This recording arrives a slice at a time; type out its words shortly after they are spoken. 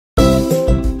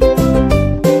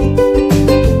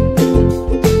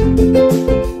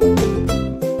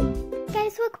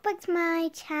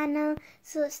channel.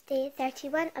 So it's day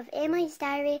 31 of Emily's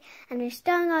Diary and we're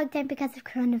still logged in because of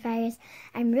coronavirus.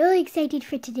 I'm really excited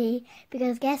for today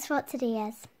because guess what today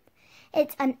is?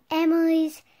 It's an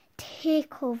Emily's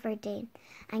takeover day.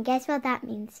 And guess what that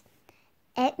means?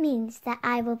 It means that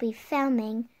I will be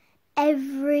filming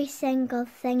every single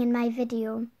thing in my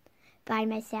video by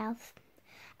myself.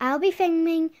 I'll be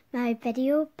filming my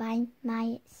video by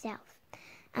myself.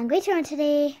 And later on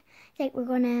today, I think we're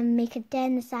going to make a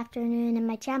den this afternoon in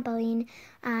my trampoline,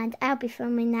 and I'll be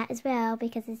filming that as well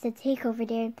because it's a takeover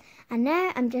day. And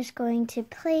now I'm just going to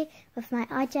play with my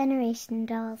Our Generation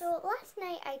dolls. So last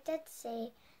night I did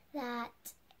say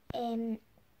that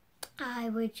I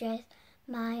would dress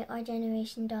my Our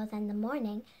Generation dolls in the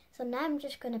morning. So now I'm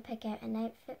just going to pick out an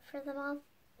outfit for them all,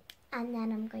 and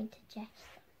then I'm going to dress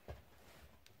them.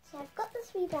 So I've got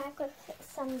this wee bag with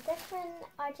some different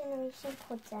Our Generation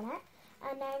codes in it,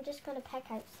 and now I'm just going to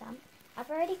pick out some. I've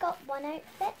already got one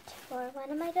outfit for one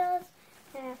of my dolls,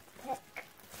 and I have to pick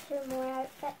 2 more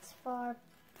outfits for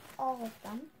all of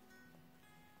them.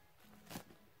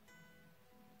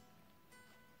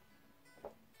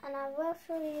 And I will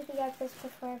show you the outfits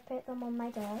before I put them on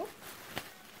my doll.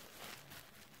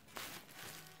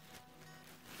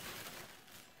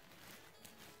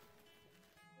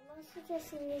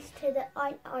 Suggesting these two that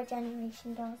aren't Our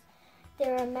Generation dolls.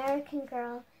 They're American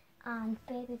Girl and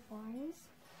Baby Borns.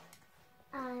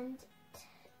 And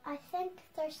I think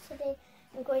today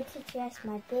I'm going to dress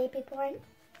my Baby Born.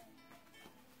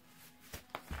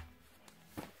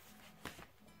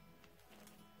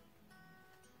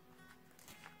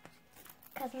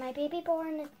 Because my Baby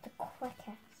Born is the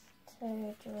quickest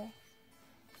to dress.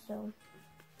 So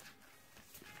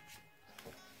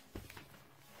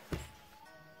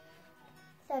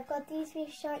I've got these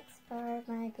wee shorts for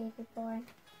my Baby Born.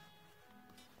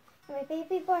 My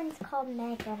Baby Born's called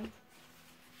Megan.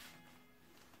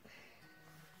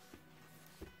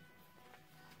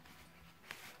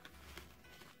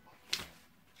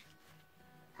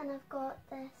 And I've got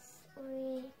this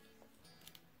wee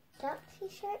duck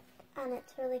t-shirt, and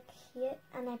it's really cute,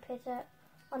 and I put it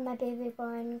on my Baby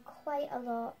Born quite a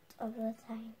lot of the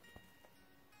time.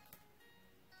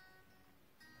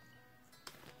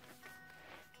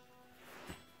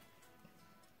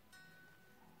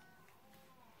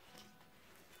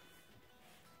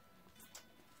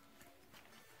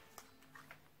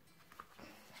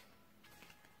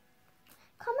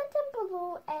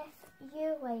 Below if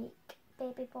you like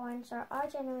Baby Borns or Our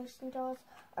Generation dolls,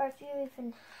 or if you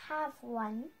even have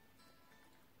one.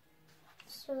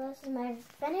 So this is my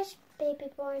finished Baby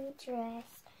Born dress,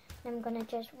 and I'm going to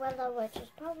just Willow, which is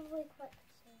probably quite the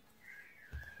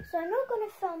same. So I'm not going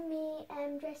to film me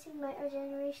dressing my Our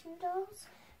Generation dolls,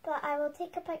 but I will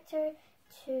take a picture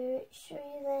to show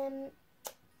you them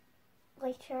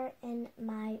later in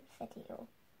my video.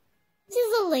 This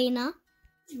is Elena.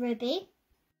 This is Ruby.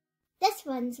 This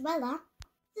one's Willa,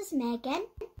 this is Megan,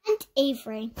 and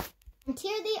Avery. And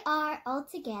here they are all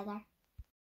together.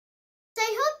 So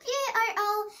I hope you are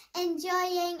all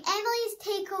enjoying Emily's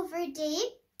takeover day.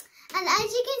 And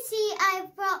as you can see,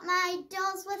 I've brought my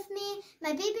dolls with me,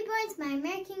 my Baby Borns, my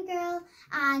American Girl,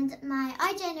 and my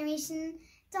Our Generation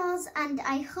dolls. And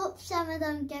I hope some of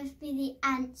them give me the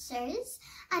answers.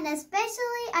 And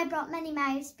especially I brought Minnie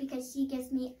Mouse because she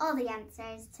gives me all the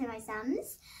answers to my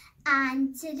sums.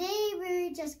 And today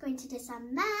we're just going to do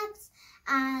some maths,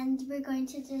 and we're going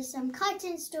to do some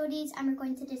cartoon stories, and we're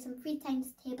going to do some 3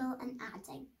 times table and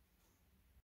adding.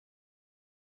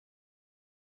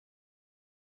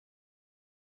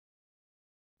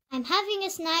 I'm having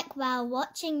a snack while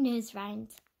watching News Round.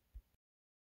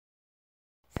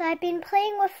 So I've been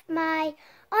playing with my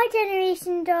Our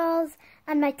Generation dolls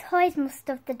and my toys most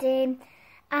of the day.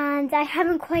 And I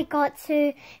haven't quite got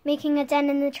to making a den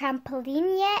in the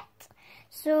trampoline yet.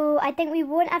 So I think we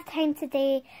won't have time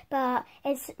today, but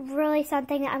it's really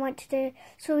something that I want to do.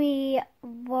 So we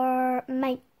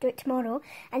might do it tomorrow.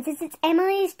 And since it's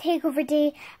Emily's takeover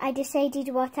day, I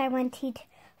decided what I wanted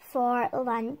for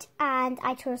lunch. And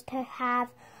I chose to have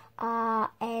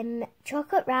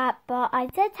chocolate wrap, but I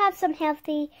did have some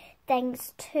healthy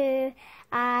things too.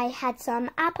 I had some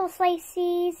apple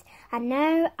slices, and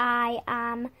now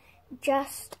I've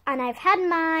had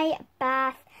my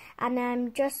bath, and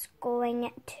I'm just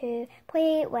going to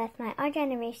play with my Our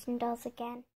Generation dolls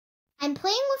again. I'm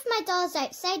playing with my dolls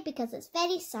outside because it's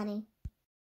very sunny.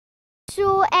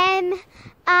 So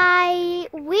I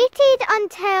waited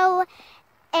until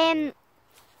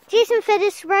Jason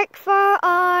finished work for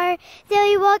our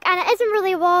daily walk, and it isn't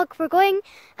really a walk. We're going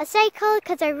a cycle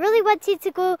because I really wanted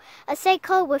to go a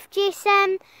cycle with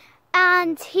Jason,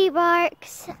 and he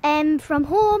works from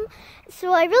home,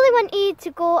 so I really wanted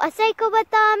to go a cycle with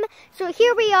them. So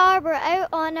here we are, we're out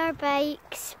on our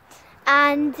bikes,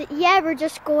 and yeah, we're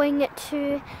just going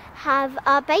to have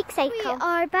a bike cycle. We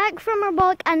are back from our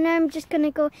walk, and now I'm just going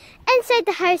to go inside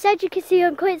the house. As you can see,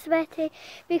 I'm quite sweaty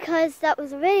because that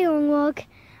was a very long walk,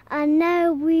 and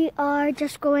now we are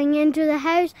just going into the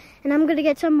house, and I'm going to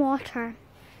get some water.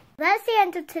 That's the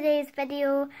end of today's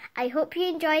video. I hope you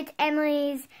enjoyed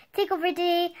Emily's takeover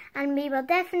day, and we will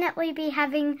definitely be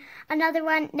having another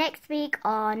one next week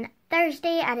on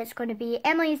Thursday, and it's going to be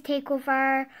Emily's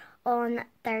takeover on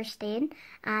Thursday,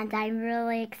 and I'm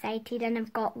really excited, and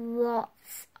I've got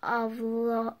lots of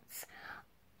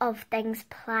things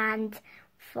planned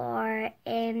for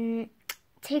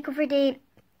takeover day.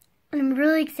 I'm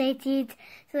really excited.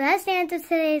 So that's the end of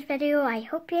today's video. I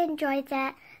hope you enjoyed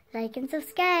it. Like and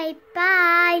subscribe.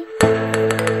 Bye!